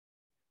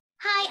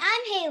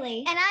I'm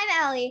Haley. And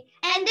I'm Ellie.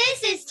 And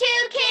this is Two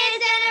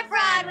Kids and a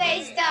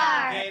Broadway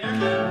Star.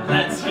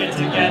 Let's get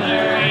together,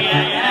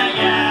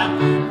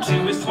 yeah.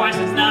 Two is twice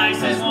as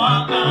nice as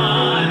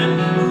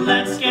one.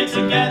 Let's get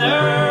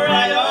together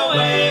right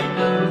away.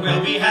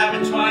 We'll be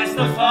having twice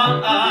the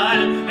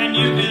fun. And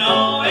you can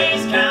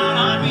always count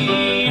on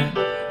me.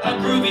 A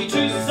groovy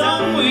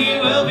twosome we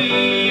will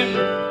be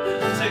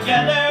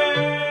together.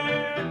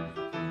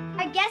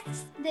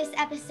 This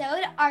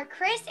episode are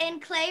Chris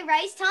and Clay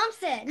Rice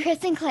Thompson.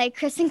 Chris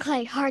and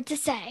Clay, hard to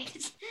say.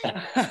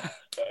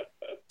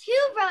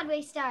 Two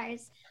Broadway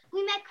stars.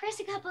 We met Chris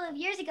a couple of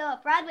years ago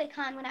at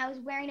BroadwayCon when I was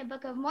wearing a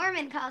Book of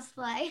Mormon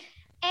cosplay.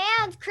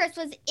 And Chris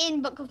was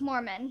in Book of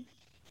Mormon.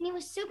 And he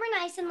was super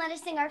nice and let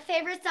us sing our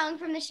favorite song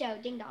from the show,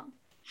 Ding Dong.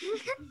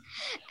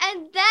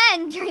 And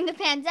then, during the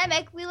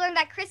pandemic, we learned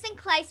that Chris and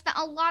Clay spent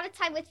a lot of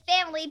time with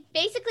family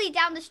basically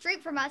down the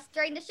street from us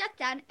during the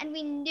shutdown, and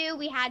we knew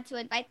we had to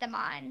invite them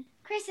on.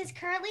 Chris is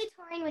currently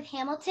touring with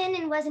Hamilton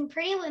and was in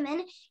Pretty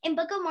Women, in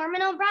Book of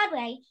Mormon on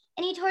Broadway,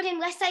 and he toured in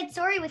West Side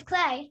Story with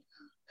Clay.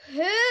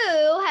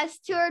 Who has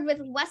toured with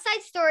West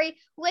Side Story,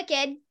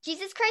 Wicked,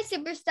 Jesus Christ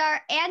Superstar,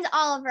 and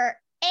Oliver,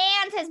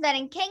 and has been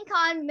in King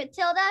Kong,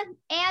 Matilda,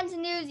 and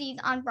Newsies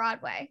on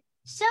Broadway.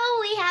 So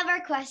we have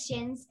our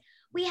questions.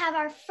 We have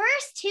our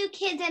first Two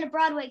Kids and a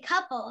Broadway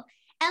couple.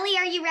 Ellie,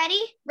 are you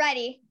ready?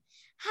 Ready.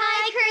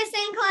 Hi, Chris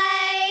and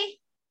Clay.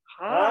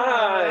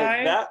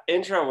 Hi. That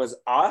intro was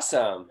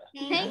awesome.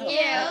 Thank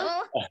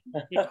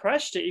you. You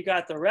crushed it. You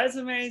got the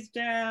resumes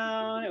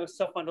down. It was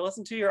so fun to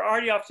listen to. You're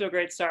already off to a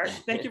great start.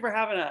 Thank you for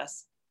having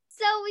us.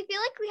 So we feel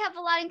like we have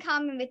a lot in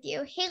common with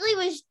you. Haley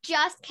was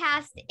just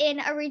cast in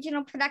a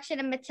regional production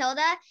of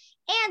Matilda,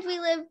 and we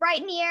live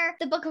right near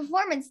the Book of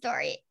Mormon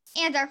story.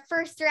 And our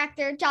first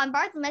director, John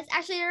Barthelmess,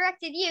 actually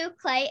directed you,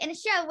 Clay, in a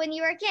show when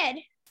you were a kid.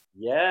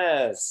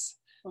 Yes.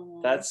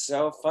 Aww. That's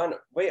so fun.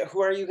 Wait, who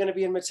are you going to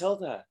be in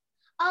Matilda?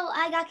 Oh,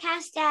 I got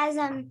cast as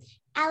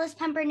Alice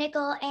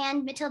Pumpernickel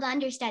and Matilda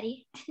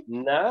understudy.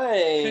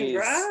 Nice.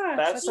 Congrats.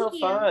 That's so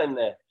fun.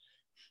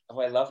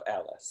 Oh, I love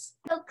Alice.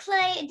 So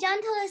Clay,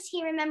 John told us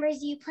he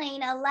remembers you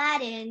playing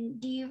Aladdin.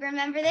 Do you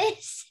remember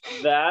this?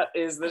 That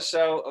is the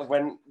show.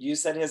 When you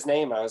said his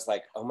name, I was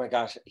like, oh my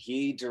gosh,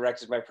 he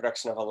directed my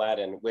production of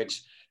Aladdin,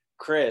 which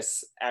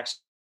Chris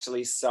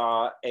actually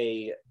saw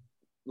a,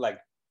 like,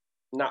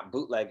 not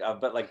bootleg of,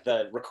 but like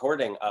the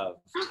recording of.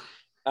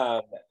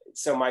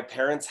 So my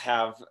parents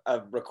have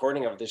a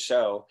recording of the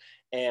show,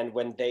 and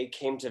when they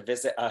came to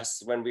visit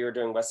us when we were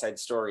doing West Side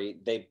Story,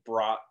 they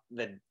brought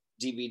the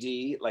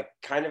DVD like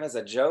kind of as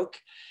a joke,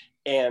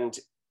 and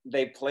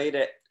they played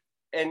it,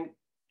 and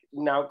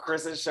now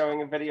Chris is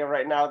showing a video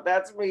right now.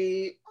 That's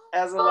me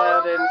as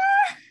Aladdin.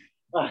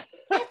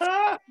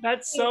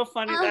 That's so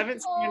funny. I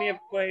haven't seen any of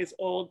Clay's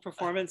old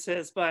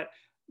performances, but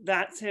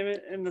that's him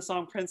in the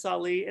song Prince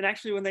Ali. And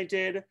actually when they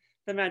did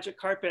the magic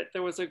carpet,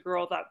 there was a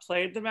girl that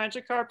played the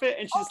magic carpet,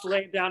 and she just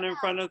laid down in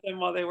front of them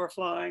while they were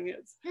flying.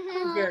 It's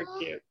very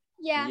cute.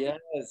 Yeah.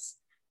 Yes.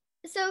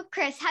 So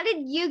Chris, how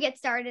did you get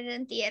started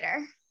in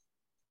theater?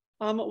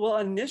 Well,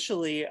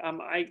 initially,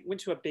 I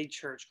went to a big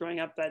church growing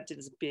up that did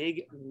this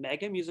big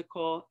mega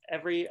musical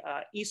every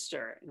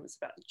Easter. And it was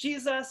about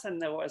Jesus,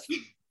 and there was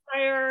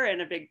fire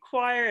and a big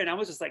choir, and I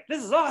was just like,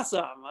 this is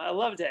awesome. I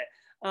loved it.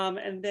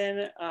 And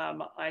then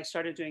I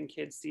started doing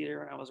kids theater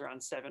when I was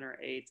around 7 or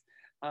 8.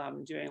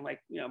 Doing like,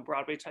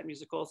 Broadway type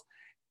musicals.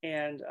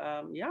 And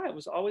yeah, I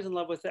was always in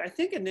love with it. I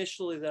think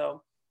initially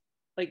though,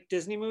 like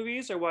Disney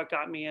movies are what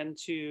got me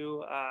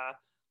into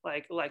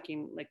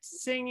liking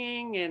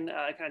singing and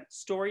kind of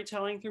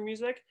storytelling through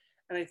music.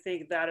 And I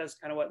think that is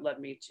kind of what led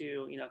me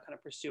to, kind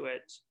of pursue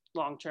it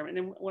long term. And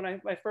then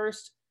when my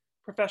first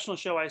professional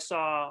show I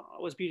saw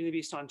was Beauty and the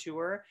Beast on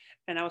tour.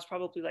 And I was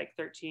probably like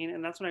 13.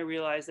 And that's when I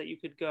realized that you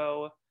could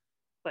go,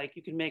 like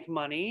you can make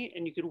money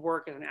and you could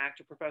work as an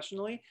actor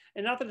professionally.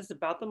 And not that it's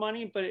about the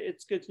money, but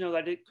it's good to know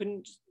that it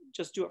couldn't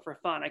just do it for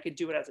fun. I could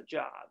do it as a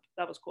job.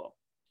 That was cool.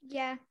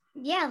 Yeah.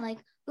 Yeah, like,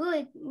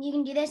 ooh, you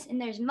can do this and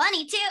there's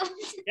money too.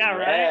 Yeah,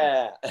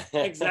 right?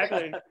 Yeah.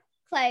 Exactly.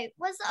 Clay,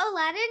 was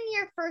Aladdin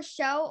your first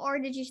show, or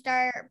did you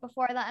start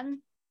before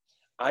then?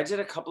 I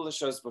did a couple of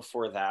shows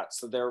before that.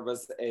 So there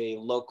was a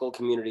local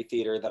community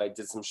theater that I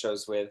did some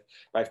shows with.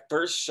 My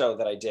first show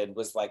that I did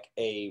was like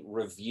a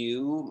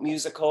review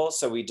musical.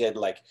 So we did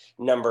like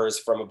numbers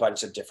from a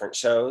bunch of different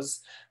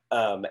shows.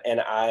 And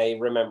I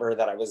remember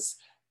that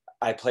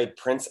I played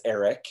Prince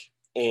Eric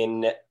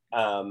in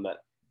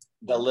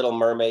the Little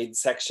Mermaid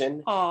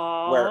section.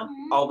 Aww. Where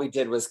all we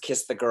did was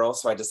kiss the girl.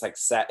 So I just like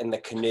sat in the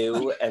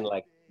canoe and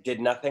like did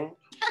nothing.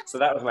 So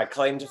that was my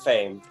claim to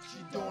fame.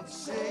 She don't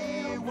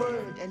say a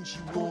word, and she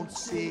won't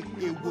say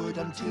a word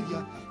until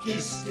you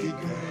kiss the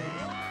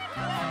girl.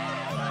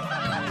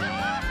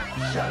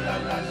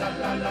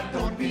 Sha-la-la-la-la-la,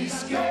 don't be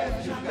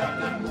scared. You got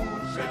the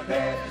moves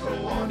prepared.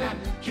 Go on and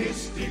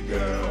kiss the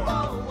girl.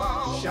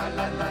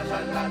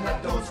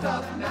 Sha-la-la-la-la-la, don't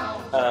stop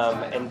now.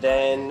 And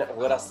then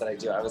what else did I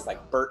do? I was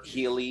like Bert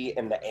Healy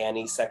in the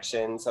Annie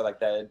section. So like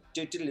the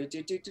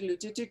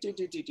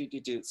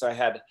do. So I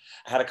had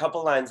a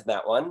couple lines in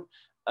that one.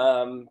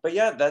 But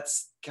yeah,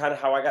 that's kind of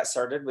how I got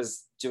started,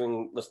 was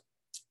doing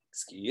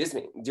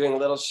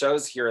little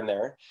shows here and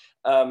there.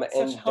 And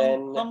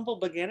then humble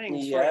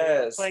beginnings.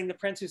 Yes. Playing the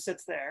prince who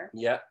sits there.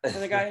 Yeah. And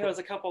the guy who has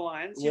a couple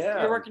lines.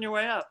 Yeah. You're working your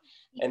way up.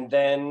 And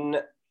then,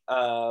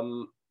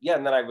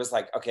 and then I was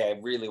like, okay, I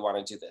really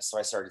want to do this. So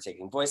I started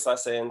taking voice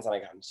lessons and I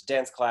got into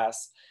dance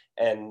class,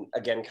 and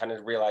again, kind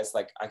of realized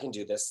like I can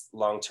do this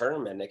long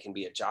term and it can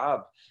be a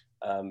job.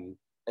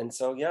 And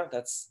so, yeah,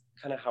 that's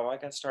kind of how I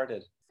got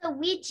started. So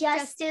we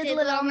just did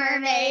Little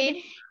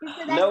Mermaid.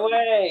 So No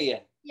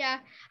way. Yeah,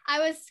 I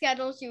was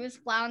Scuttle, she was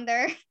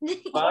Flounder.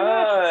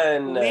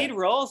 Fun. Lead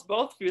roles,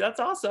 both of you. That's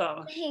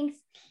awesome. Thanks.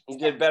 You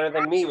did better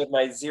than me with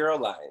my 0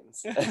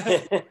 lines.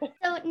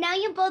 So now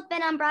you've both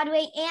been on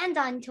Broadway and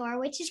on tour,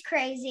 which is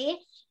crazy.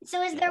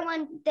 So is there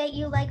one that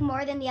you like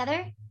more than the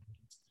other?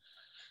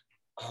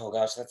 Oh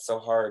gosh, that's so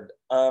hard.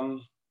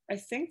 I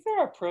think there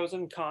are pros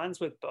and cons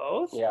with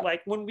both. Yeah.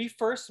 Like when we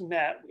first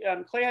met,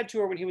 Clay had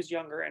tour when he was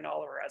younger and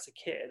Oliver as a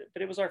kid,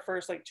 but it was our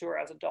first like tour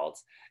as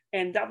adults.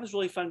 And that was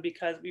really fun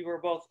because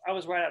I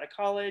was right out of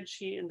college.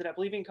 He ended up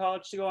leaving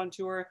college to go on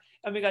tour,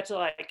 and we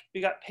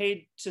got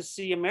paid to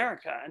see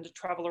America and to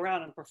travel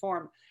around and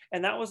perform.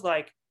 And that was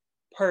like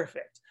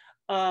perfect.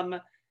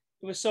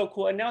 It was so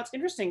cool. And now it's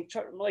interesting,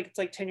 like it's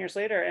like 10 years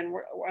later and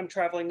I'm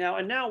traveling now,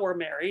 and now we're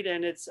married,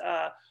 and it's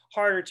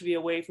harder to be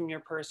away from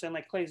your person.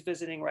 Like Clay's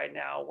visiting right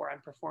now where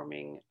I'm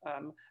performing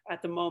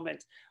at the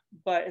moment,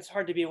 but it's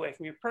hard to be away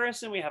from your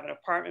person. We have an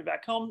apartment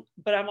back home,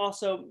 but I'm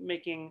also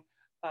making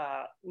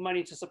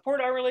money to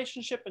support our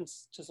relationship and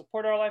to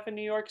support our life in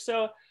New York.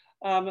 So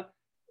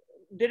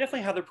they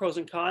definitely have their pros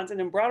and cons. And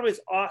then Broadway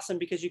is awesome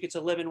because you get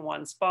to live in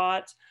one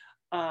spot.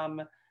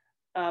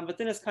 But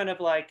then it's kind of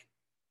like,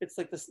 it's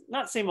like this,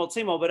 not same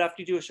old, but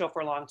after you do a show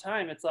for a long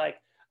time, it's like,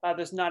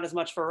 there's not as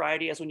much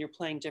variety as when you're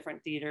playing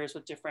different theaters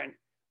with different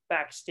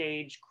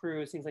backstage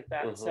crews, things like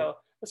that. Mm-hmm. So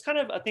it's kind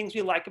of things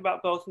we like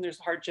about both, and there's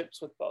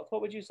hardships with both.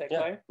 What would you say,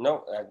 Clay?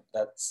 No,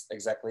 that's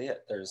exactly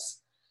it.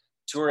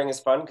 Touring is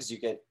fun because you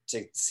get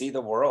to see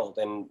the world.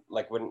 And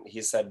like when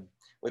he said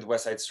with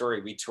West Side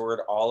Story, we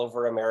toured all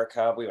over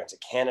America. We went to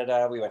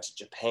Canada, we went to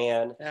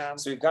Japan. Yeah.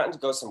 So we've gotten to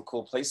go some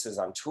cool places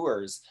on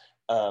tours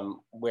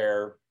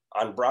where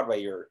on Broadway,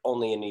 you're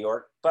only in New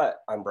York, but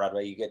on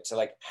Broadway, you get to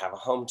like have a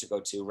home to go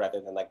to rather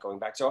than like going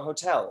back to a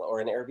hotel or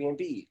an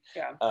Airbnb.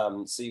 Yeah.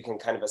 So you can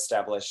kind of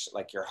establish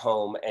like your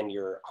home and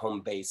your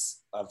home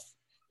base of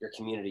your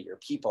community, your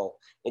people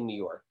in New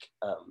York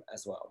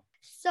as well.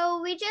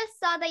 So we just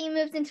saw that you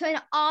moved into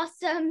an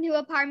awesome new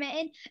apartment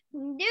in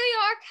New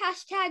York,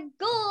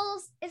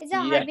 #goals. Is it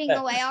hard being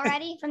away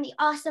already from the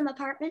awesome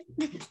apartment?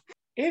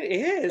 It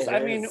is. I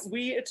mean,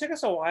 it took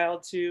us a while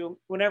to,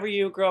 whenever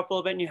you grow up a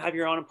little bit and you have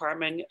your own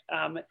apartment,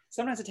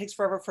 sometimes it takes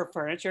forever for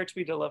furniture to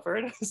be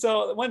delivered.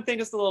 So one thing,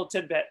 just a little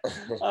tidbit,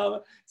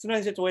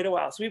 sometimes you have to wait a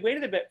while. So we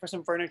waited a bit for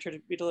some furniture to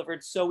be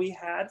delivered. So we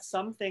had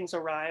some things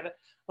arrive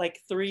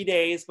like 3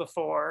 days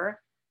before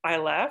I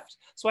left.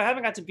 So I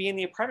haven't got to be in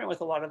the apartment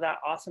with a lot of that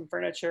awesome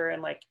furniture.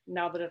 And like,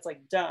 now that it's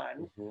like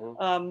done.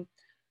 Mm-hmm.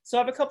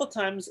 So I've a couple of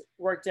times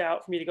worked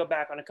out for me to go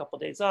back on a couple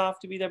of days off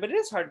to be there, but it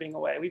is hard being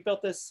away. We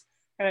built this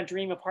kind of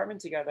dream apartment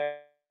together,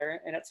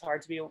 and it's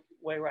hard to be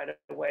away right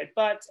away,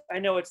 but I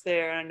know it's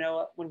there, and I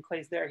know when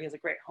Clay's there, he has a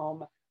great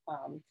home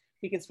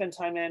he can spend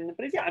time in.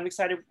 But yeah, I'm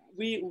excited.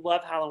 We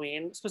love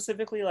Halloween,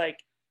 specifically like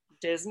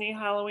Disney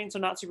Halloween, so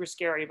not super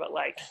scary, but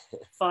like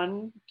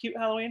fun, cute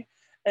Halloween.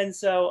 And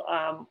so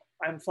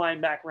I'm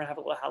flying back. We're gonna have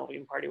a little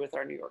Halloween party with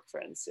our New York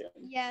friends soon.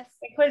 Yes.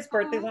 And Clay's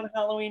birthday's on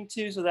Halloween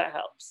too, so that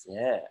helps.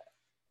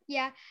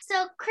 Yeah.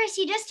 So Chris,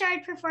 you just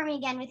started performing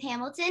again with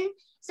Hamilton.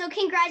 So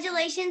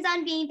congratulations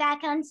on being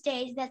back on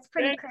stage. That's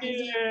pretty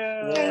crazy.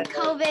 During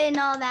COVID and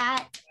all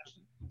that.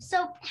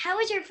 So how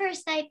was your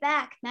first night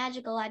back?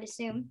 Magical, I'd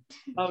assume.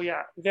 Oh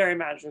yeah, very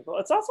magical.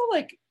 It's also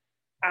like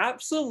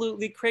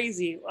absolutely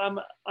crazy.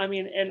 I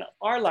mean, in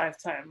our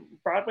lifetime,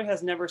 Broadway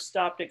has never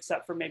stopped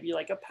except for maybe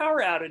like a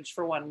power outage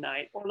for one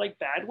night or like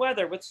bad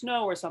weather with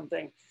snow or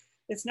something.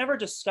 It's never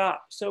just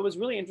stopped. So it was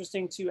really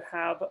interesting to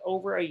have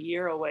over a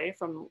year away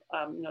from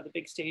the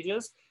big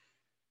stages.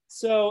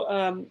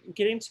 So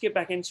getting to get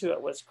back into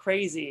it was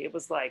crazy. It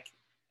was like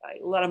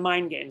a lot of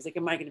mind games. Like,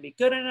 am I going to be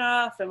good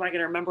enough? Am I going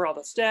to remember all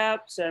the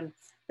steps? And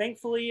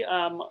thankfully,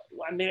 I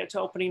made it to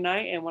opening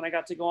night. And when I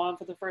got to go on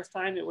for the first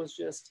time, it was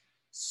just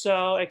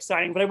so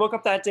exciting. But I woke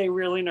up that day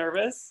really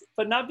nervous,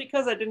 but not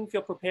because I didn't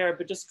feel prepared,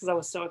 but just because I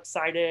was so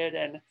excited.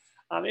 And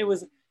it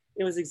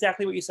was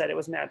exactly what you said. It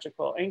was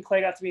magical. And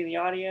Clay got to be in the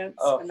audience.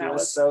 Oh, and that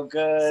was so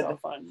good. So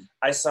fun.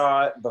 I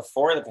saw,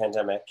 before the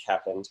pandemic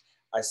happened,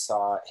 I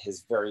saw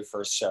his very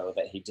first show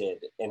that he did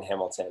in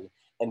Hamilton.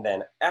 And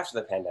then after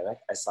the pandemic,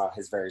 I saw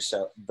his very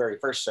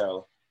first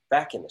show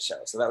back in the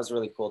show. So that was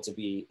really cool to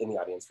be in the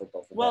audience with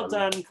both of them. Well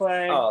done,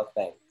 Clay. Oh,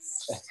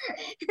 thanks.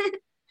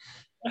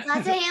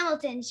 Lots of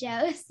Hamilton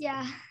shows.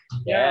 Yeah.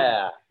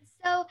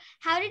 So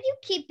how did you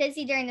keep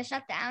busy during the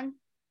shutdown?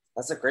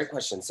 That's a great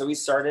question. So we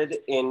started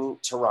in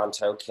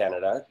Toronto,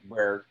 Canada,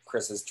 where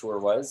Chris's tour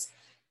was.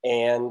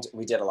 And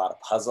we did a lot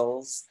of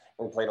puzzles.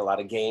 We played a lot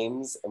of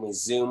games, and we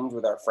Zoomed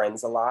with our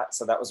friends a lot.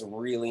 So that was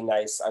really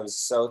nice. I was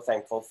so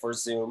thankful for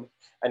Zoom.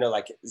 I know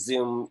like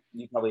Zoom,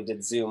 you probably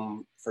did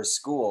Zoom for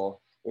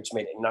school, which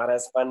made it not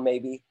as fun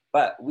maybe,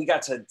 but we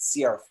got to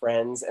see our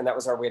friends, and that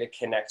was our way to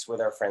connect with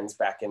our friends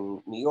back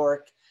in New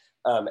York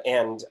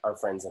and our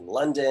friends in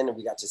London. And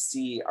we got to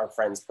see our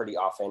friends pretty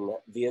often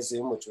via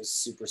Zoom, which was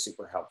super,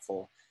 super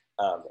helpful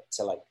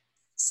to like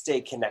stay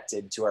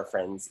connected to our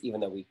friends, even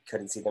though we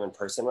couldn't see them in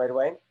person right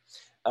away.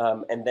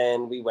 And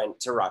then we went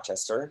to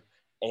Rochester,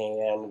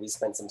 and we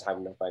spent some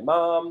time with my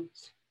mom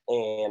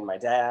and my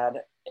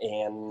dad.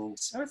 And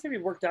I would say we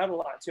worked out a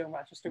lot too in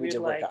Rochester. we did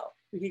work like, out.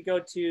 we could go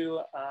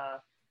to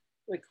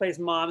like Clay's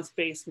mom's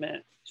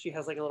basement. She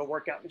has like a little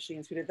workout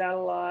machine. So we did that a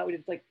lot. We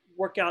did like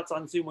workouts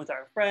on Zoom with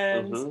our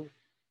friends.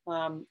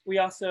 We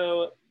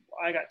also,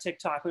 I got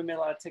TikTok. We made a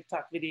lot of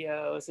TikTok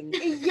videos, and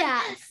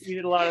Yes. we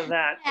did a lot of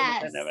that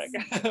Yes. in the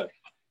pandemic.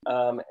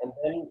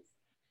 And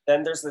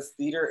then there's this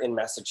theater in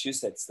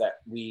Massachusetts that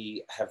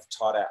we have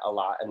taught at a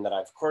lot, and that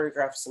I've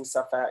choreographed some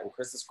stuff at, and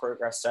Chris has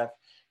choreographed stuff.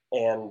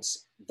 And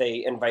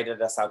they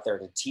invited us out there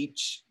to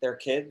teach their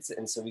kids.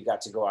 And so we got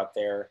to go out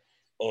there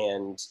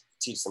and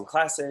teach some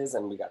classes,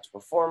 and we got to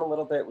perform a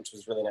little bit, which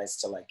was really nice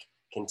to like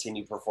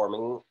continue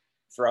performing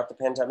throughout the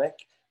pandemic.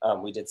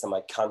 We did some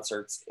like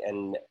concerts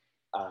in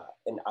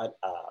a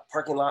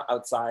parking lot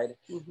outside,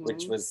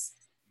 which was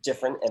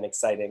different and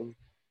exciting.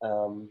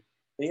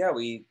 But yeah,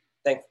 we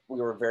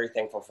were very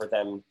thankful for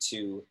them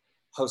to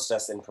host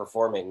us in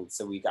performing.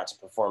 So we got to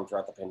perform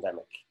throughout the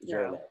pandemic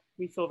here and there.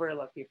 We feel very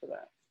lucky for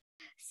that.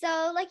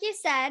 So, like you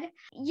said,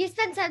 you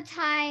spent some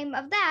time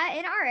of that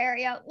in our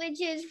area, which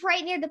is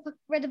right near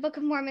where the Book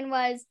of Mormon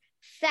was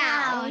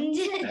found.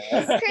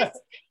 Chris,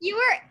 you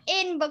were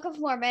in Book of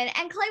Mormon,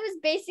 and Clay was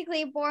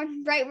basically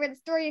born right where the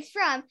story is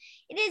from.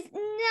 It is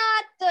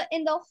not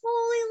in the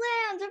holy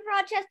lands of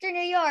Rochester, New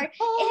York.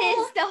 It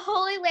is the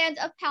holy land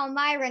of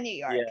Palmyra, New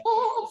York.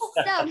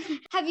 Yeah. So,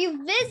 have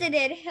you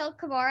visited Hill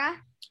Cumorah?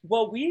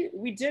 Well,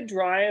 we did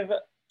drive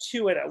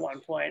to it at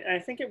one point, and I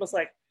think it was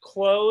like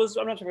closed.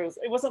 I'm not sure if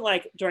it wasn't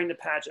like during the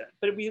pageant,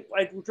 but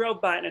I drove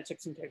by and I took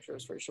some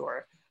pictures for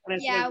sure. And I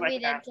think my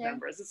cast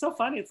members. It's so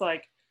funny. It's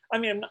like, I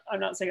mean,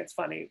 I'm not saying it's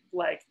funny,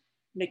 like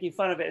making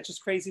fun of it. It's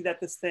just crazy that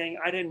this thing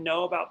I didn't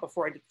know about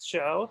before I did the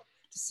show,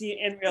 to see it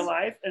in real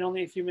life and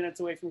only a few minutes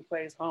away from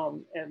Clay's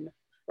home in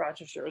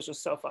Rochester. It was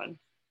just so fun.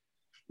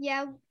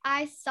 Yeah,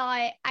 I saw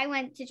it. I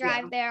went to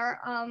drive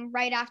there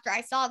right after I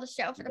saw the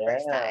show for the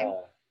first time.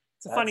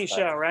 It's a funny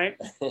show, right?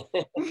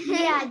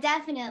 Yeah,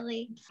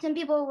 definitely. Some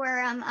people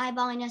were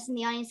eyeballing us in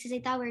the audience because they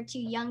thought we were too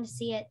young to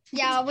see it.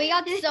 Yeah, we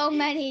got so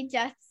many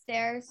death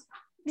stares.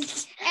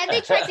 And they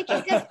tried to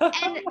kick us.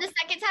 And the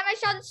second time I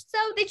saw the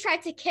show, they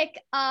tried to kick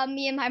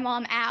me and my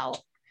mom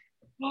out.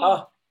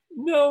 Oh,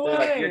 no way.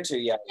 Like, you're too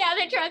young. Yeah,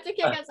 they tried to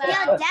kick us The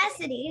out.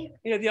 audacity.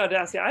 Yeah, the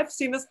audacity. I've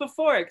seen this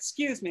before.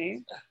 Excuse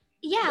me.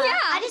 Yeah,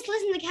 I just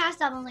listened to the cast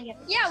album like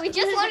every Yeah, we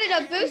just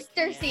wanted a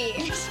booster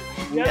seat.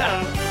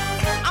 Yeah.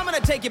 I'm gonna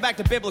take you back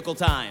to biblical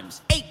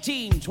times,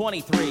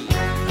 1823.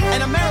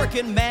 An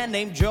American man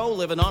named Joe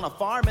living on a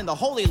farm in the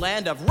holy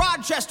land of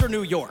Rochester,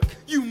 New York.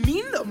 You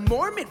mean the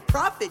Mormon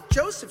prophet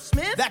Joseph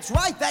Smith? That's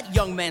right, that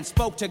young man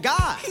spoke to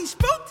God. He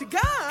spoke to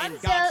God. And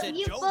So God said,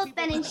 you've "Joe, both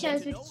people been in have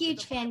shows to with know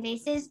huge fan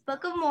bases,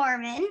 Book of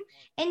Mormon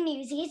and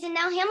Newsies, and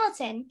now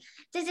Hamilton.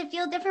 Does it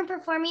feel different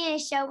performing in a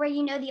show where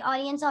you know the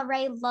audience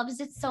already loves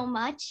it so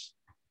much?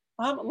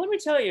 Let me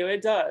tell you,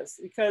 it does,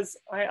 because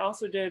I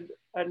also did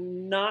a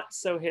not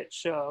so hit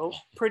show,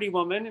 Pretty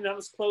Woman, and that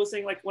was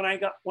closing. Like when I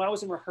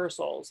was in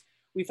rehearsals,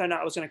 we found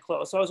out I was going to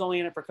close, so I was only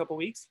in it for a couple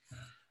weeks.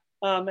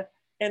 And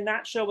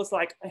that show was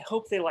like, I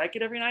hope they like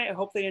it every night. I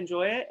hope they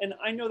enjoy it, and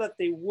I know that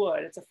they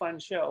would. It's a fun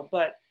show,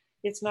 but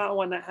it's not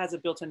one that has a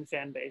built-in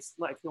fan base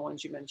like the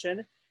ones you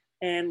mentioned.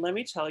 And let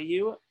me tell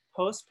you,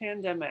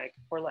 post-pandemic,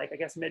 or like I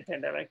guess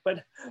mid-pandemic,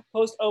 but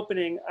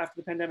post-opening after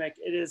the pandemic,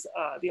 it is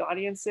the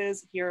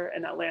audiences here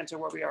in Atlanta,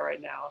 where we are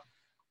right now,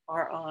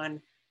 are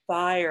on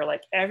fire.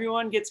 Like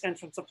everyone gets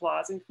entrance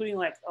applause, including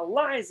like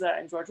Eliza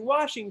and George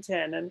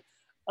Washington,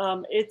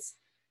 and it's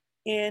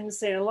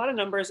insane. A lot of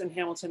numbers in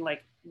Hamilton,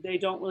 like they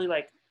don't really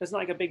like. There's not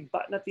like a big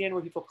button at the end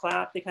where people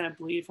clap. They kind of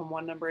bleed from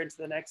one number into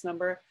the next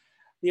number.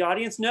 The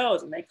audience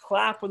knows, and they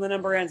clap when the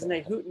number ends, and they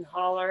hoot and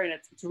holler, and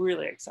it's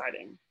really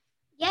exciting.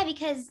 Yeah,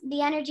 because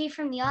the energy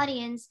from the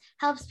audience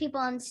helps people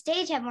on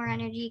stage have more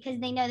energy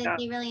because they know that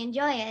they really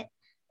enjoy it.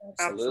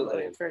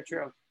 Absolutely. It's very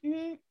true.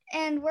 Mm-hmm.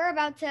 And we're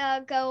about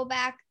to go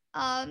back,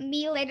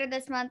 me later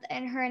this month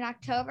and her in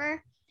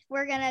October.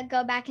 We're going to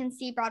go back and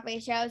see Broadway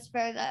shows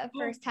for the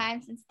first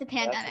time since the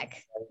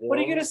pandemic. What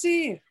are you going to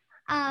see?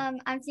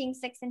 I'm seeing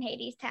Six in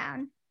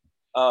Hadestown.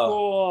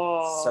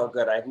 Oh, so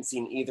good. I haven't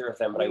seen either of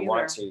them, but I Me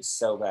want either. to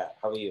so bad.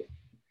 How are you?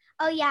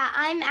 Oh yeah,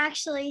 I'm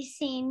actually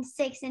seeing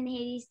Six in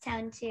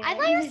Hadestown too. I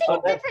thought you were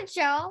seeing a different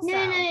show.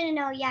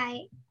 No. Yeah.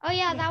 Oh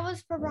yeah, that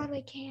was for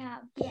Broadway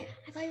camp. Yeah.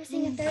 I thought you were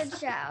seeing a third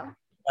show.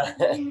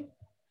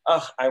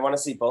 Oh, I want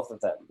to see both of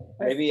them.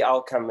 Maybe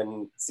I'll come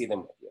and see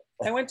them with you.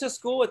 I went to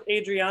school with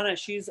Adriana.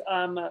 She's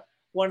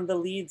one of the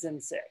leads in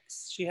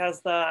Six. She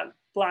has the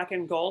black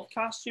and gold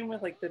costume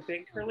with like the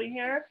big curly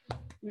hair.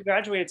 We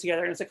graduated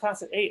together, and it's a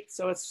class of 8,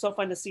 so it's so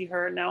fun to see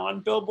her now on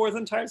billboards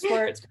in Times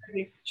Square. It's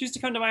crazy. She used to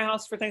come to my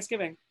house for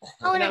Thanksgiving.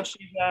 Oh, Now no.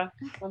 she's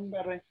on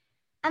Broadway.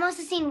 I'm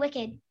also seeing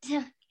Wicked.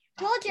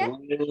 Told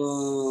you.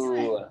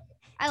 Ooh.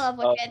 I love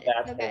Oh, Wicked.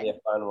 that's It's so gonna be good.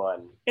 a fun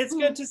one. It's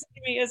good to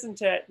see me,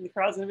 isn't it? And the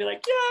crowd's gonna be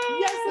like, yeah,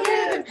 Yes,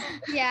 it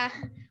is. Yeah.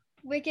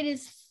 Wicked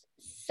is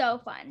so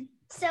fun.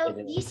 So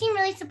It is. you seem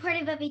really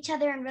supportive of each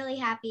other and really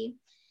happy.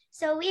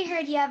 So we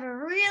heard you have a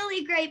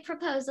really great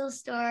proposal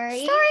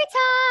story. Story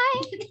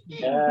time.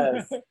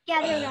 Yes.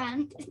 Gather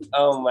around.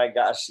 Oh my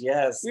gosh,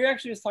 yes. We were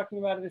actually just talking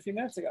about it a few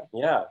minutes ago.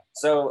 Yeah.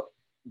 So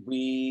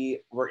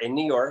we were in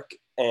New York,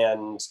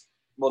 and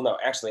well, no,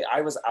 actually,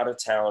 I was out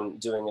of town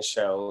doing a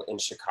show in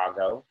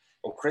Chicago,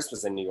 and Chris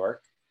was in New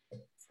York.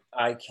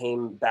 I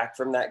came back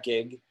from that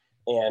gig,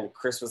 and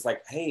Chris was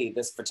like, hey,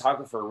 this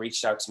photographer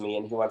reached out to me,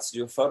 and he wants to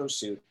do a photo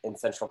shoot in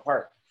Central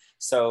Park.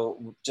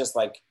 So just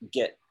like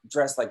get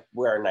dressed, like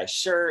wear a nice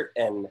shirt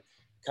and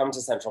come to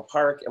Central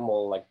Park, and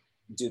we'll like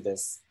do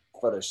this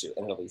photo shoot,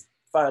 and it'll be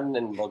fun,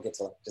 and we'll get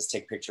to like, just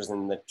take pictures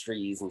in the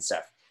trees and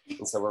stuff.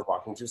 And so we're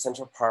walking through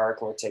Central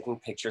Park, and we're taking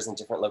pictures in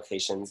different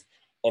locations.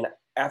 And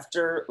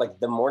after like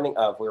the morning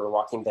of, we were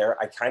walking there,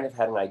 I kind of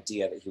had an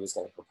idea that he was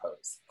going to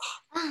propose.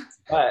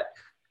 But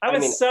I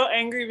was mean- so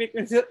angry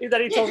because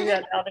that he told me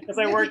that now, because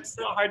I worked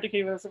so hard to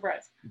keep it a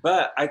surprise.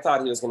 But I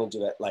thought he was going to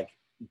do it like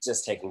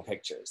just taking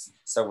pictures.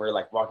 So we're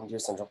like walking through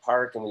Central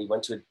Park, and we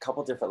went to a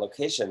couple different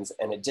locations,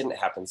 and it didn't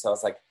happen. So I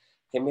was like,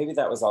 okay, maybe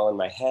that was all in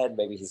my head.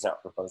 Maybe he's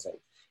not proposing.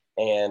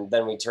 And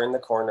then we turned the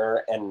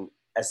corner, and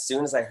as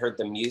soon as I heard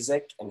the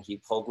music and he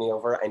pulled me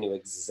over, I knew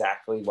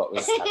exactly what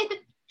was happening.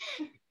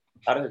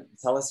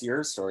 Tell us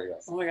your story.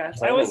 Oh my gosh,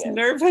 I Planning was it.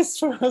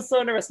 nervous. I was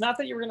so nervous. Not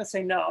that you were going to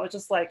say no. It's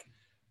just like,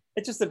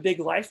 it's just a big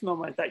life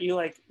moment that you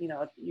like, you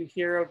know, you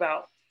hear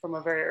about from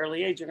a very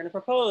early age. You're going to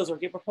propose or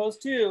get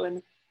proposed to,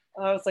 and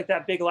it's like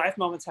that big life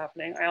moment's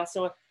happening. I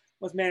also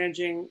was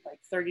managing like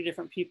 30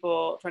 different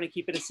people, trying to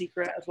keep it a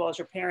secret, as well as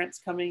your parents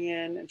coming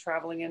in and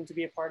traveling in to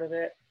be a part of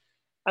it,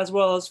 as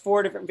well as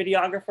 4 different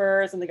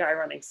videographers and the guy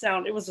running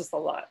sound. It was just a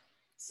lot.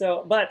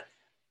 So, but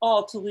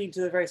all to lead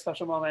to the very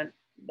special moment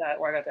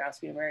where I got to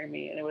ask you to marry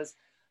me. And it was,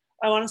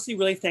 I'm honestly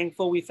really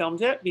thankful we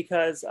filmed it,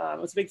 because it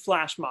was a big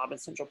flash mob in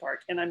Central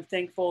Park. And I'm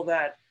thankful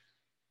that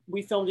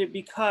we filmed it,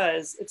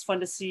 because it's fun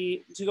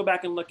to go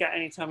back and look at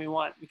anytime we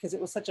want, because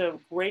it was such a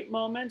great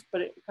moment,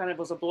 but it kind of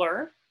was a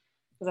blur,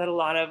 because I had a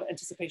lot of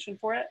anticipation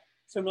for it.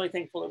 So I'm really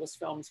thankful it was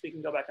filmed, so we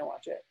can go back and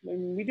watch it. I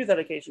mean, we do that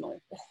occasionally.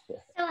 So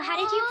how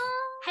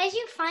did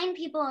you find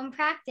people in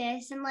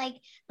practice, and like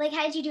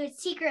how did you do it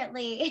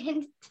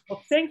secretly?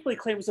 Well, thankfully,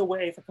 Clay was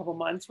away for a couple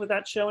months with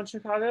that show in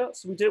Chicago.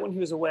 So we did it when he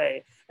was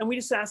away. And we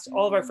just asked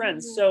all of our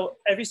friends. So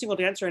every single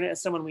dancer in it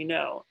is someone we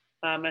know,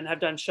 and have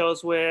done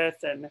shows with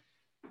and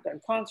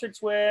done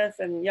concerts with,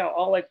 and yeah,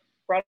 all like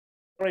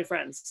Broadway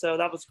friends. So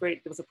that was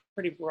great. It was a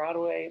pretty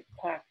Broadway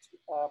packed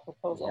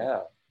proposal.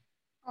 Yeah.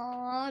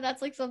 Oh,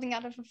 that's like something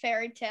out of a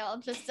fairy tale,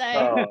 just say.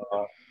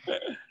 Oh.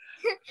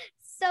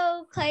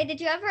 So, Clay, did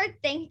you ever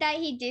think that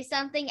he'd do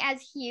something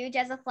as huge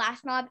as a flash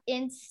mob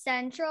in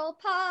Central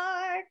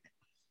Park?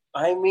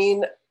 I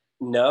mean,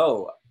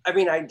 no. I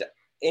mean,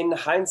 in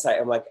hindsight,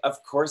 I'm like,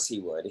 of course he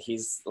would.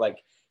 He's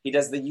like, he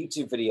does the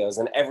YouTube videos,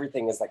 and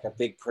everything is like a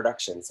big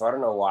production. So I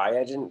don't know why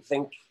I didn't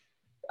think,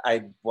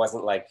 I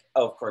wasn't like,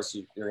 oh, of course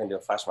you're gonna do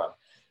a flash mob.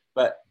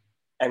 But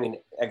I mean,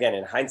 again,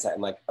 in hindsight,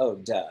 I'm like, oh,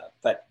 duh.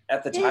 But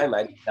at the time,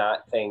 I did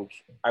not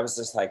think, I was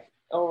just like,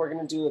 oh, we're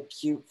gonna do a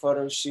cute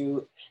photo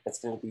shoot. It's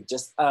gonna be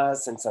just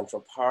us in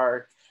Central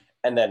Park.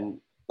 And then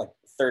like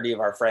 30 of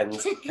our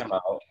friends come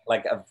out,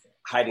 like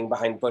hiding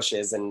behind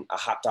bushes and a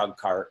hot dog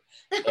cart.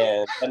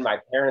 And then my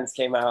parents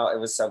came out. It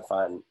was so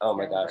fun. Oh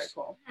my gosh. Very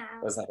cool.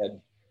 It was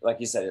like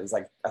you said, it was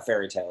like a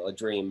fairy tale, a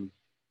dream.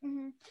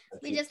 Mm-hmm.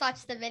 We just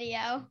watched the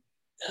video.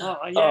 Oh,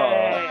 Oh,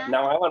 yeah.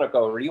 now I want to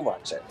go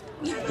rewatch it.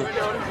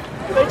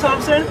 Clay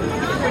Thompson,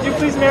 would you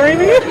please marry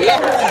me?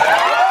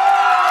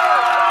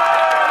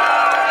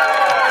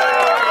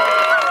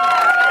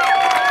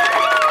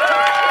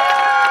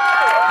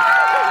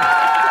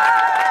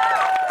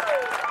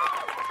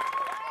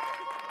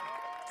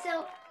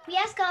 So we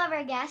ask all of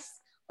our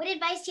guests, what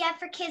advice do you have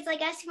for kids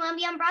like us who want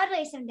to be on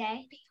Broadway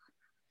someday?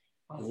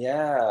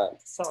 Yeah.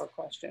 Solid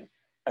question.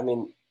 I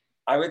mean,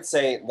 I would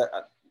say that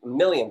a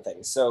million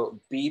things. So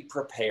be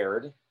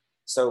prepared.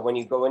 So when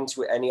you go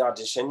into any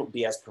audition,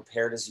 be as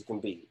prepared as you can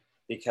be,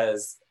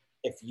 because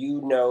if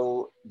you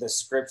know the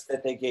script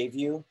that they gave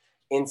you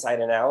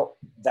inside and out,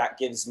 that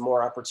gives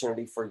more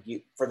opportunity for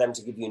them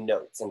to give you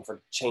notes and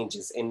for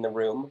changes in the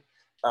room.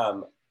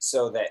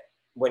 So that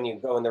when you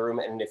go in the room,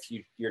 and if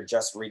you're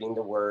just reading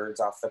the words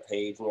off the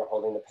page and you're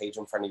holding the page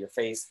in front of your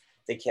face,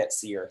 they can't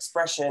see your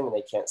expression and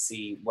they can't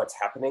see what's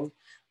happening.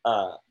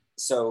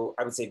 So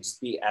I would say just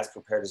be as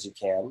prepared as you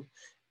can.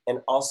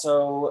 And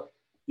also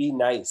be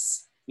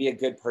nice, be a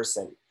good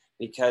person,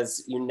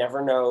 because you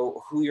never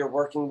know who you're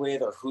working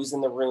with or who's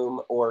in the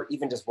room, or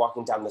even just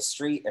walking down the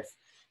street. If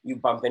you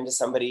bump into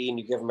somebody and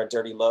you give them a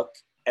dirty look,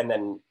 and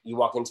then you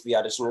walk into the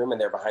audition room and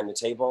they're behind the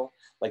table.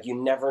 Like, you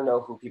never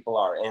know who people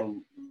are.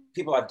 And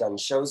people I've done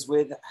shows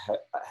with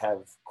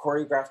have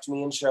choreographed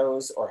me in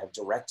shows or have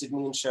directed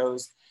me in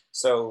shows.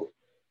 So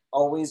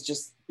always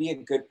just be a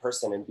good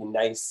person and be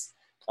nice,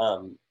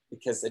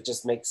 because it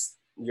just makes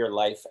your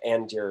life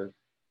and your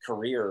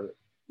career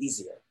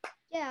easier.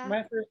 Yeah.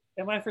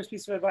 My first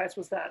piece of advice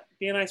was that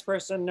be a nice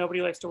person.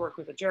 Nobody likes to work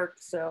with a jerk.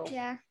 So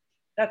Yeah.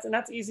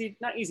 that's easy,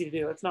 not easy to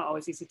do. It's not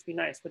always easy to be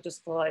nice, but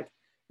just to like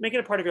make it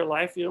a part of your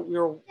life.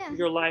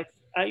 Your life,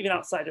 even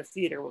outside of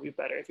theater, will be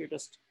better if you're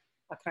just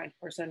a kind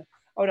person.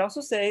 I would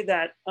also say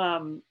that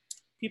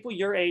people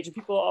your age and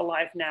people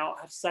alive now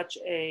have such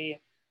a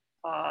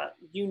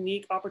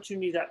unique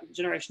opportunity that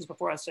generations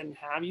before us didn't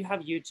have. You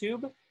have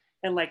YouTube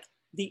and like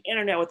the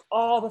internet with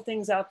all the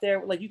things out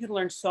there. Like, you can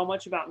learn so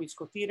much about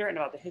musical theater and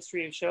about the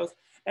history of shows,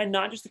 and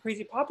not just the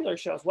crazy popular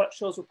shows. What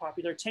shows were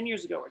popular 10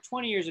 years ago or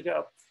 20 years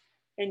ago?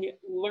 And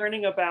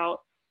learning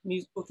about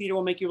musical theater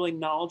will make you really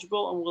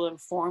knowledgeable and will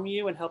inform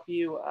you and help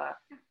you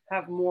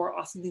have more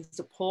awesome things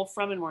to pull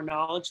from and more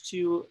knowledge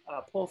to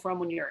pull from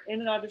when you're in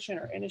an audition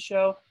or in a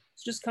show.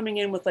 So just coming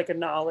in with like a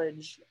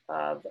knowledge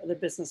of the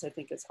business, I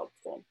think, is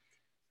helpful.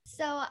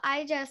 So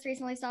I just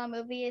recently saw a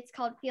movie. It's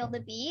called Feel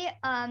the Beat.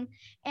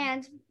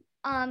 And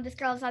this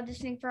girl is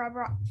auditioning for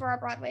a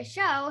Broadway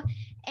show,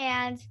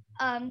 and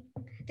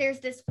there's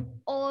this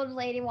old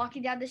lady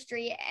walking down the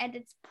street, and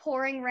it's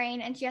pouring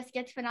rain, and she has to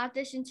get to an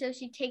audition, so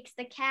she takes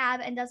the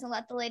cab and doesn't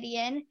let the lady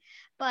in.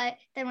 But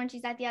then when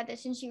she's at the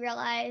audition, she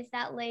realized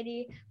that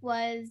lady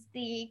was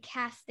the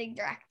casting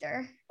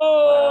director.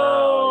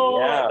 Oh,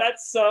 wow, yeah.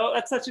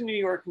 That's such a New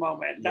York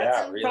moment. That's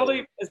Yeah, really.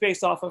 probably is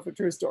based off of a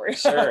true story.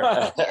 Sure.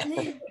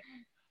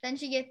 Then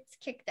she gets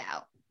kicked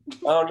out.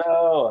 Oh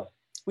no.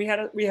 We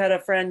had a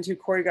friend who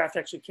choreographed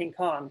actually King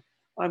Kong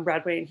on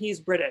Broadway, and he's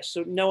British,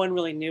 so no one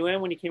really knew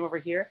him when he came over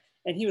here,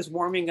 and he was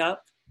warming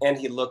up. And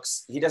he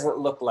doesn't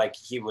look like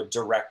he would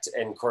direct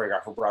and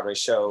choreograph a Broadway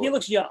show. He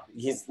looks young.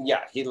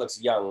 He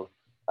looks young.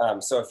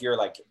 So if you're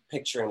like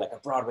picturing like a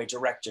Broadway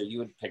director, you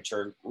would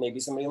picture maybe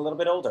somebody a little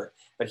bit older,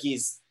 but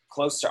he's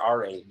close to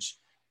our age.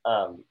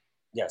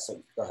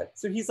 So go ahead.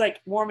 So he's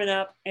like warming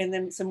up, and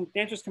then some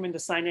dancers come in to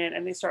sign in,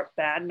 and they start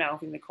bad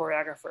mouthing the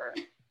choreographer,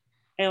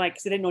 and like,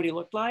 'cause they didn't know what he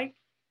looked like.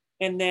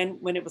 And then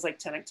when it was like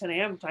 10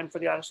 a.m. time for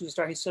the audition to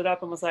start, he stood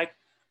up and was like,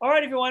 "All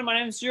right, everyone, my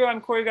name is Drew. I'm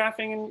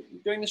choreographing and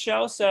doing the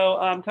show.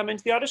 So come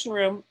into the audition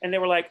room." And they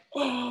were like,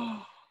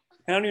 "Oh,"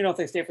 I don't even know if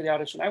they stayed for the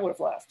audition. I would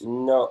have left.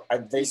 No,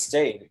 they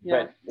stayed.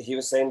 Yeah. But he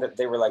was saying that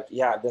they were like,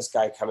 yeah, this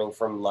guy coming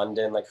from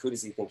London, like, who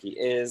does he think he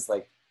is?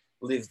 Like,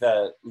 leave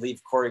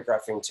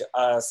choreographing to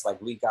us. Like,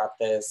 we got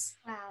this.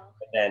 Wow.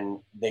 And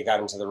then they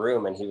got into the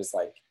room and he was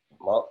like,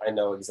 well, I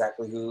know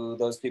exactly who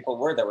those people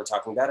were that were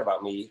talking bad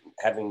about me,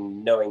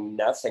 knowing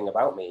nothing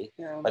about me.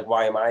 Yeah. Like,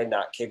 why am I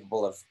not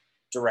capable of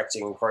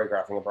directing and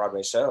choreographing a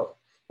Broadway show?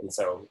 And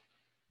so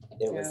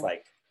it was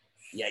like,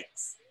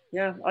 yikes.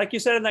 Yeah, like you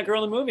said in that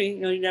girl in the movie,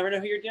 you never know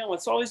who you're dealing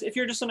with. So always, if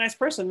you're just a nice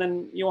person,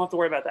 then you won't have to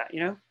worry about that,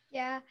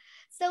 Yeah.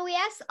 So we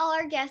asked all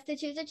our guests to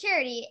choose a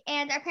charity,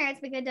 and our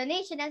parents make a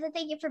donation as a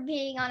thank you for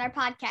being on our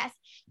podcast.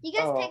 You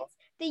guys picked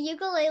the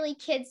Ukulele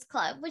Kids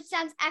Club, which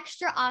sounds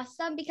extra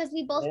awesome because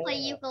we both play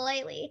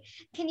ukulele.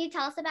 Can you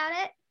tell us about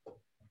it?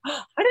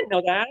 I didn't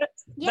know that.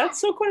 Yeah.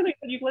 That's so cool.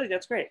 Ukulele,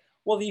 that's great.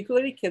 Well, the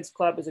Ukulele Kids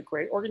Club is a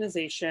great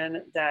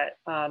organization that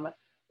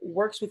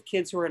works with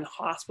kids who are in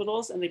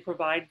hospitals, and they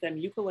provide them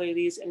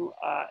ukuleles and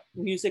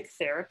music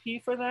therapy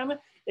for them.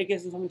 It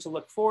gives them something to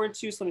look forward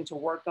to, something to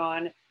work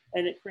on,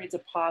 and it creates a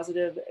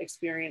positive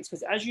experience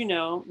because, as you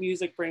know,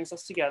 music brings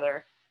us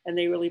together, and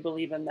they really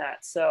believe in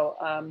that. So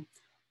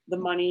the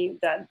money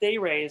that they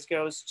raise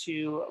goes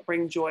to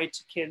bring joy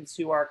to kids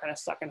who are kind of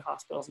stuck in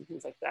hospitals and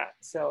things like that.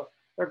 So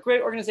they're a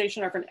great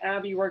organization. Our friend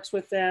Abby works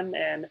with them,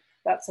 and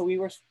that's how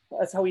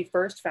we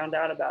first found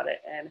out about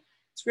it. And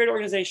it's a great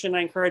organization.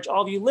 I encourage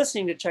all of you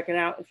listening to check it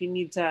out. If you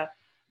need to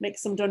make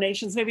some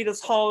donations, maybe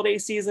this holiday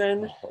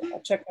season,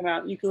 check them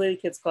out. Ukulele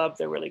Kids Club,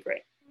 they're really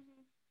great.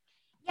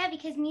 Yeah,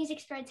 because music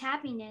spreads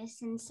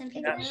happiness, and some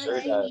people sure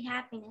really need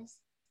happiness.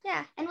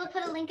 Yeah. And we'll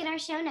put a link in our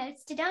show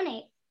notes to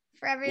donate.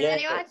 For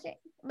everybody watching,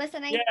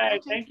 listening. Yeah,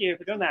 thank you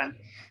for doing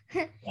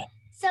that.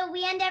 So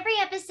we end every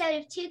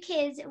episode of Two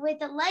Kids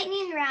with a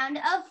lightning round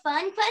of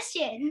fun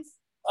questions.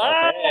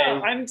 Okay.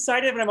 I'm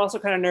excited, but I'm also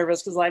kind of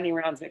nervous because lightning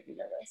rounds make me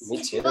nervous.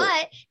 Me too.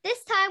 But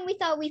this time we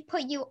thought we'd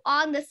put you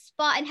on the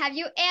spot and have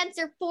you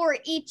answer for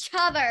each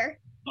other.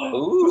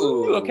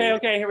 Ooh.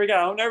 Okay, here we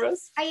go. I'm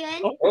nervous. Are you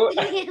in?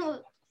 Oh.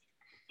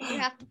 You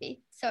have to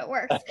be, so it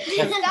works. Start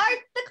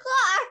the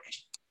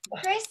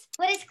clock. Chris,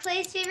 what is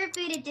Clay's favorite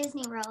food at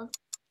Disney World?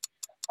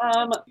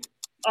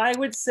 I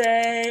would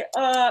say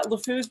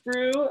LeFou's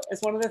Brew is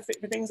one of the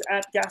things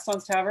at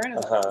Gaston's Tavern.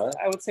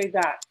 I would say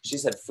that. She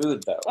said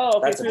food though. Oh,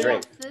 okay, that's a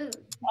drink. Food.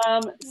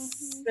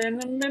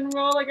 Cinnamon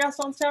roll at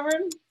Gaston's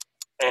Tavern.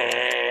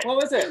 What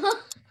was it?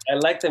 I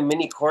like the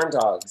mini corn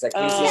dogs at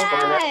Casey's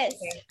Corner. Yes.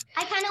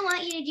 I kind of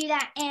want you to do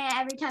that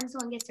every time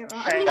someone gets it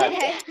wrong.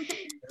 Okay.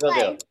 Okay. Will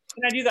do.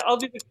 Can I do that? I'll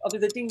do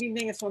the ding ding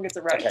ding if someone gets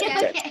it right.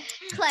 Okay. Okay.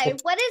 Clay,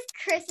 what is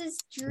Chris's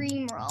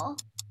dream role?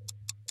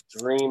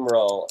 Dream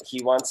role.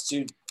 He wants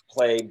to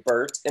play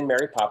Bert in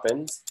Mary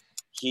Poppins.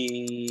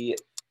 He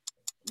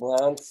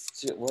wants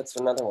to, what's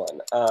another one?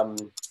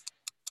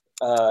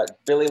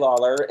 Billy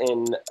Lawler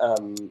in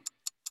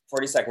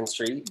 42nd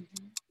Street.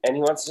 And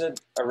he wants to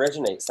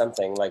originate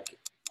something, like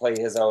play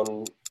his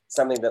own,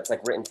 something that's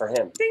like written for him.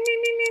 Ding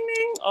ding ding ding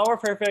ding. Oh, we're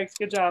perfect.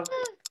 Good job.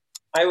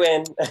 I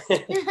win.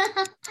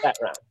 That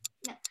round.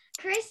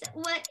 Chris,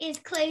 what is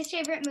Clay's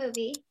favorite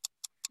movie?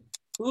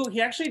 Ooh,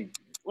 he actually,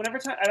 whenever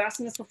time I've asked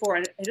him this before,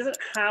 and he doesn't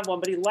have one,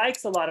 but he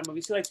likes a lot of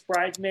movies. He likes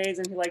Bridesmaids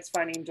and he likes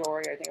Finding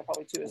Dory. I think are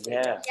probably two of his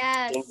favorites.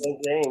 Yeah. Yes. Ding, ding,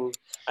 ding.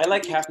 I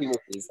like happy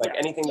movies, like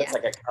anything that's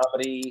like a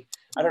comedy.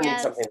 I don't need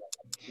something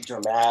like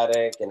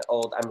dramatic and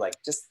old. I'm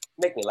like, just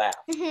make me laugh.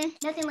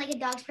 Nothing like A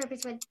Dog's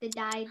Purpose with the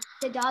dog.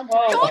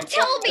 Oh, Don't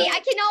tell me.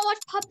 I cannot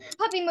watch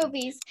puppy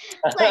movies.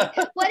 Clay,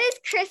 what is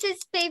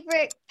Chris's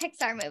favorite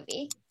Pixar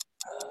movie?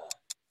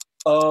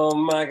 Oh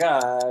my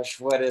gosh,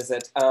 what is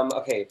it?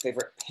 Okay,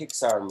 favorite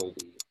Pixar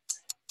movie.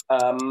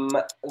 I'm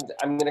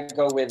gonna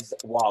go with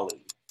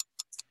WALL-E.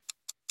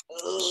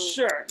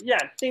 Sure. Yeah.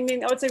 Ding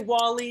ding. I would say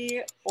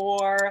WALL-E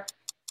or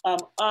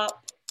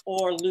Up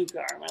or Luca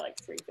are my like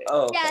three favorites.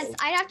 Oh, okay. Yes,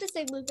 I'd have to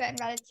say Luca and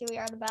Ratatouille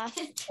are the best.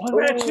 Oh, Ratatouille. Oh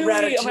my gosh, there's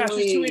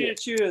Ratatouille. too many to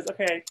choose.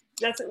 Okay,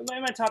 that's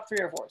my top 3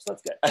 or 4, so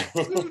that's good.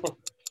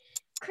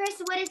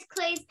 Chris, what is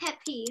Clay's pet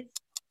peeve?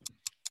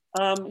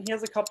 He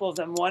has a couple of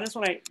them. One is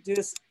when I do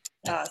this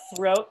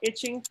throat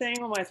itching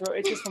thing, when my throat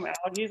itches from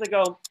allergies, I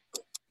go,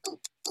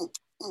 it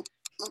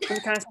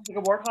kind of sounds like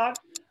a warthog.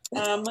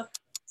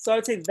 So I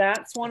would say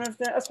that's one of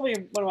the, that's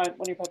probably one of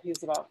your pet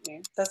peeves about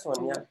me. That's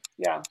one, yeah.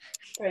 Yeah.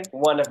 Okay.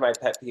 One of my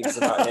pet peeves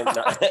about him.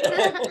 No.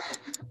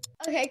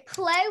 Okay,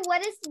 Clay,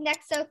 what is the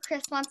next show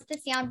Chris wants to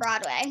see on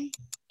Broadway?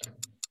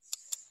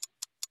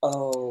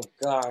 Oh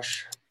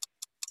gosh.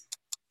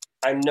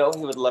 I know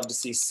he would love to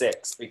see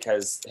 6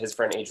 because his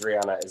friend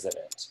Adriana is in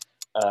it.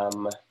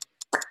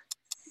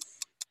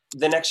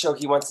 The next show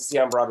he wants to see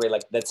on Broadway,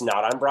 like that's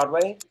not on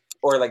Broadway,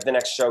 or like the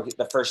next show,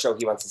 the first show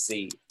he wants to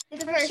see.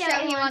 The first show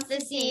he wants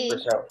to see.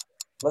 First show.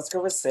 Let's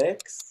go with 6. I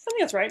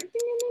think that's right. Ding,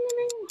 ding, ding,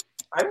 ding, ding.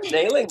 I'm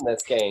nailing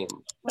this game.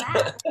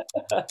 Wow.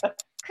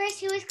 Chris,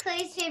 who is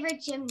Clay's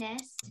favorite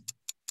gymnast?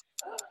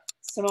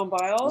 Simone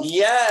Biles.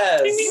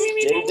 Yes. Ding, ding,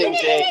 ding, Ding,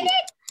 ding, ding.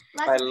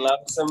 I love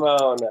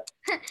Simone.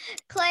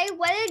 Clay,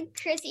 what did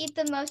Chris eat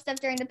the most of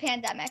during the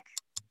pandemic?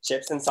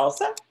 Chips and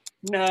salsa?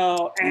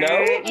 No.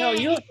 No? No,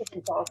 you like chips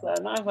and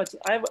salsa. Not as much.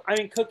 I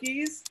mean,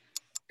 cookies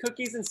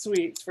and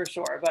sweets for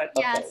sure. But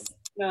Yes.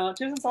 no,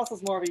 chips and salsa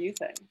is more of a you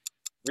thing.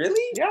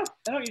 Really? Yeah,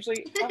 I don't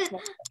usually.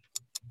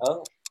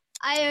 Oh,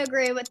 I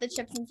agree with the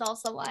chips and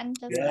salsa one.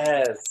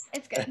 yes.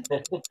 It's good.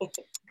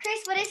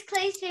 Chris, what is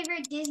Clay's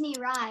favorite Disney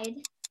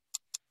ride?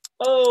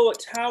 Oh,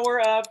 Tower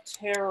of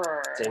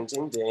Terror. Ding,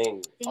 ding,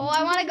 ding. Oh,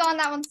 I want to go on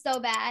that one so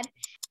bad.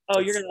 Oh,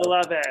 you're going to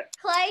love it.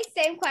 Clay,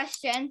 same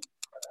question.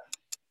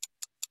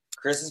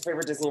 Chris's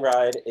favorite Disney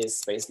ride is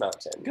Space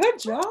Mountain. Good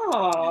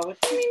job.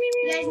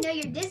 You guys know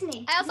your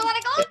Disney. I also want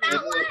to go on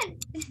that one.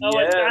 Oh,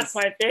 Yes. that's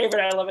my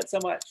favorite. I love it so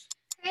much.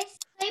 Chris,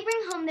 Clay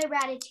bring home the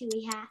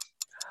Ratatouille hat.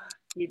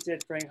 He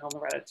did bring home the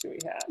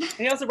Ratatouille hat. And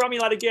he also brought me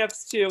a lot of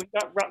gifts, too. He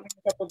brought me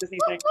a couple of Disney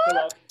things I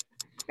love.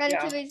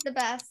 Ratatouille's the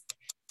best.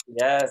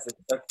 Yes, it's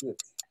so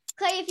cute.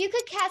 Clay, if you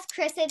could cast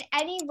Chris in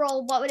any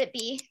role, what would it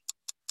be?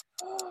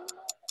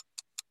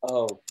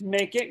 Oh.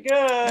 Make it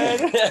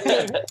good.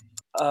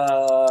 If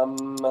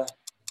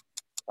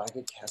I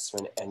could cast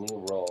him in any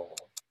role,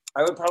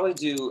 I would probably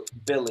do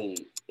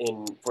Billy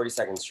in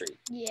 42nd Street.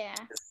 Yeah.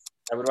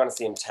 I would want to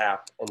see him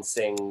tap and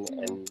sing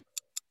and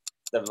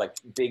the like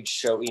big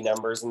showy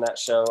numbers in that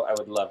show. I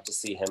would love to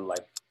see him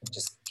like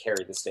just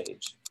carry the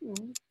stage.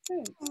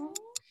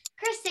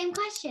 Chris, same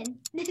question.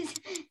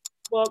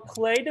 Well,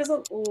 Clay his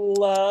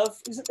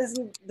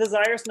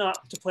desire is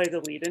not to play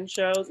the lead in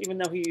shows, even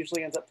though he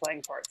usually ends up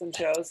playing parts in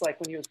shows, like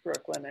when he was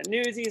Brooklyn and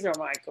Newsies, or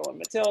Michael and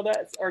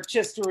Matilda, or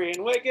Chistery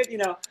and Wicked. You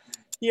know,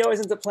 he always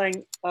ends up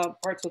playing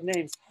parts with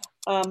names.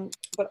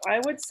 But I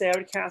would say I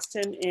would cast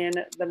him in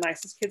The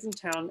Nicest Kids in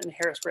Town and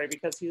Hairspray,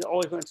 because he's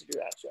always going to do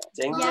that show.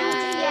 Ding,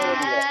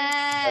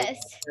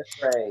 Yes.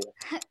 Hairspray.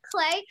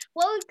 Clay,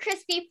 what would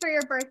Chris be for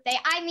your birthday?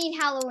 I mean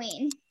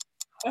Halloween.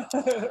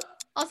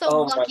 Also,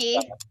 Oh my lucky.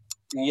 God.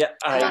 Yeah,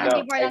 I want to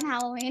know. be born on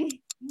Halloween.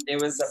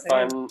 It was a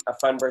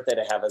fun birthday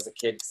to have as a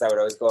kid, because I would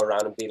always go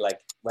around and be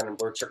like, when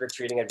we're trick or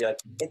treating, I'd be like,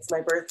 "It's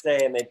my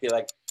birthday," and they'd be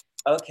like,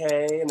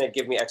 "Okay," and they'd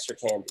give me extra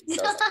candy.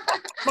 So I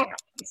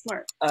was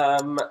Smart.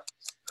 like,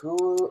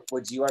 who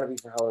would you want to be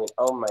for Halloween?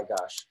 Oh my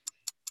gosh,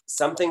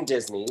 something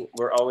Disney.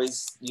 We're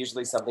always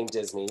usually something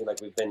Disney.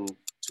 Like we've been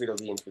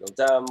Tweedledee and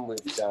Tweedledum.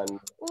 We've done.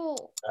 Ooh,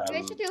 you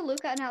guys should do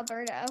Luca and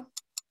Alberto. That's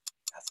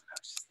what I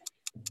was just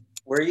thinking.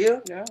 Were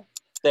you? Yeah.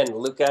 Then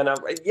Luca and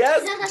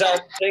yes, done.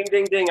 Ding,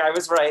 ding, ding. I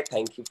was right.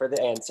 Thank you for the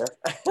answer.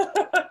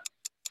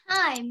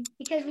 Time,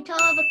 because we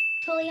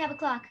totally have a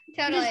clock.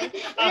 Totally.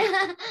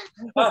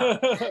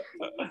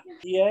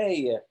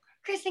 Yay.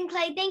 Chris and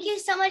Clay, thank you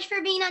so much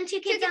for being on Two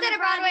Kids Kids on a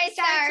Broadway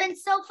Star. It's been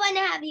so fun to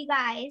have you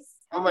guys.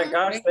 Oh my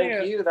gosh,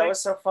 thank you. That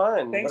was so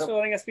fun. Thanks for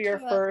letting us be your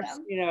You're first,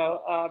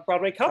 welcome.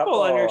 Broadway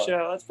couple on your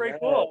show. That's pretty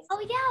cool.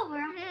 Oh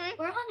yeah,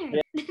 we're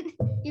honored.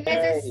 You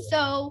guys are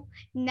so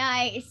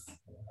nice.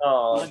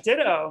 Oh,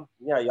 Ditto.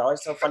 yeah, y'all are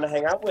so fun to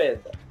hang out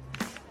with.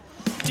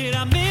 Did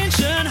I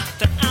mention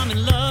that I'm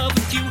in love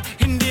with you?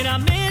 And did I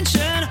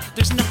mention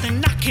there's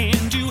nothing I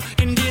can do?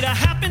 And did I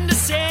happen to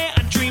say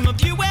I dream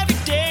of you every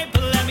day?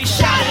 But let me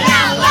shout it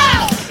out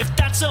loud if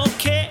that's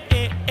okay.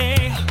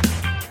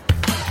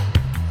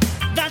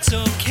 That's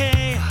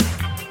okay.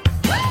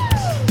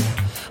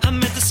 I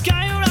met the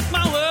sky who rocked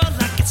my world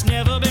like it's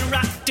never been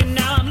rocked, and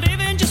now I'm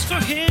living just for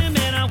him,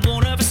 and I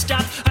won't ever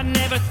stop. I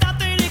never thought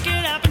that it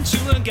could happen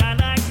to a guy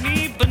like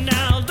me, but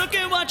now look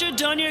at what you've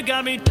done. You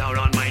got me down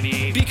on my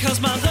knees because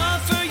my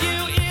love for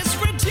you is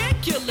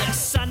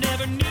ridiculous. I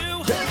never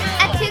knew.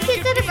 At Two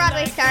Kids at a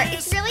Broadway Star,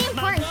 it's really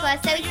important to us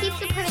that we keep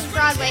supporting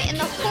Broadway and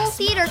the whole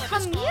theater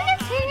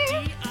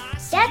community.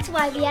 That's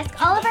why we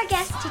ask all of our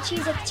guests to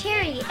choose a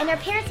charity, and our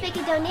parents make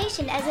a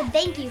donation as a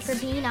thank you for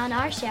being on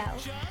our show.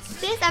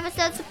 This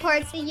episode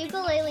supports the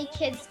Ukulele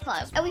Kids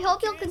Club, and we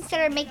hope you'll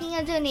consider making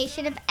a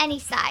donation of any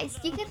size.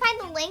 You can find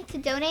the link to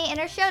donate in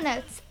our show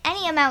notes.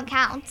 Any amount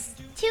counts.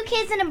 Two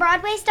Kids and a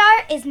Broadway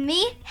Star is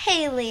me,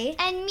 Haley.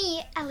 And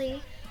me,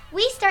 Ellie.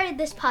 We started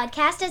this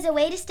podcast as a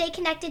way to stay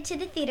connected to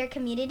the theater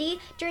community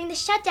during the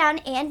shutdown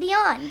and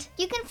beyond.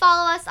 You can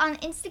follow us on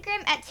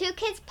Instagram at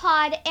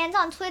 2KidsPod and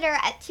on Twitter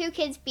at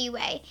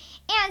 2KidsBway.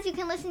 And you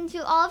can listen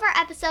to all of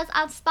our episodes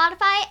on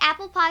Spotify,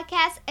 Apple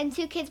Podcasts, and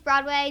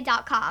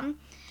 2KidsBroadway.com.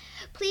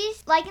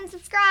 Please like and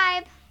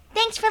subscribe.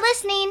 Thanks for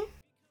listening.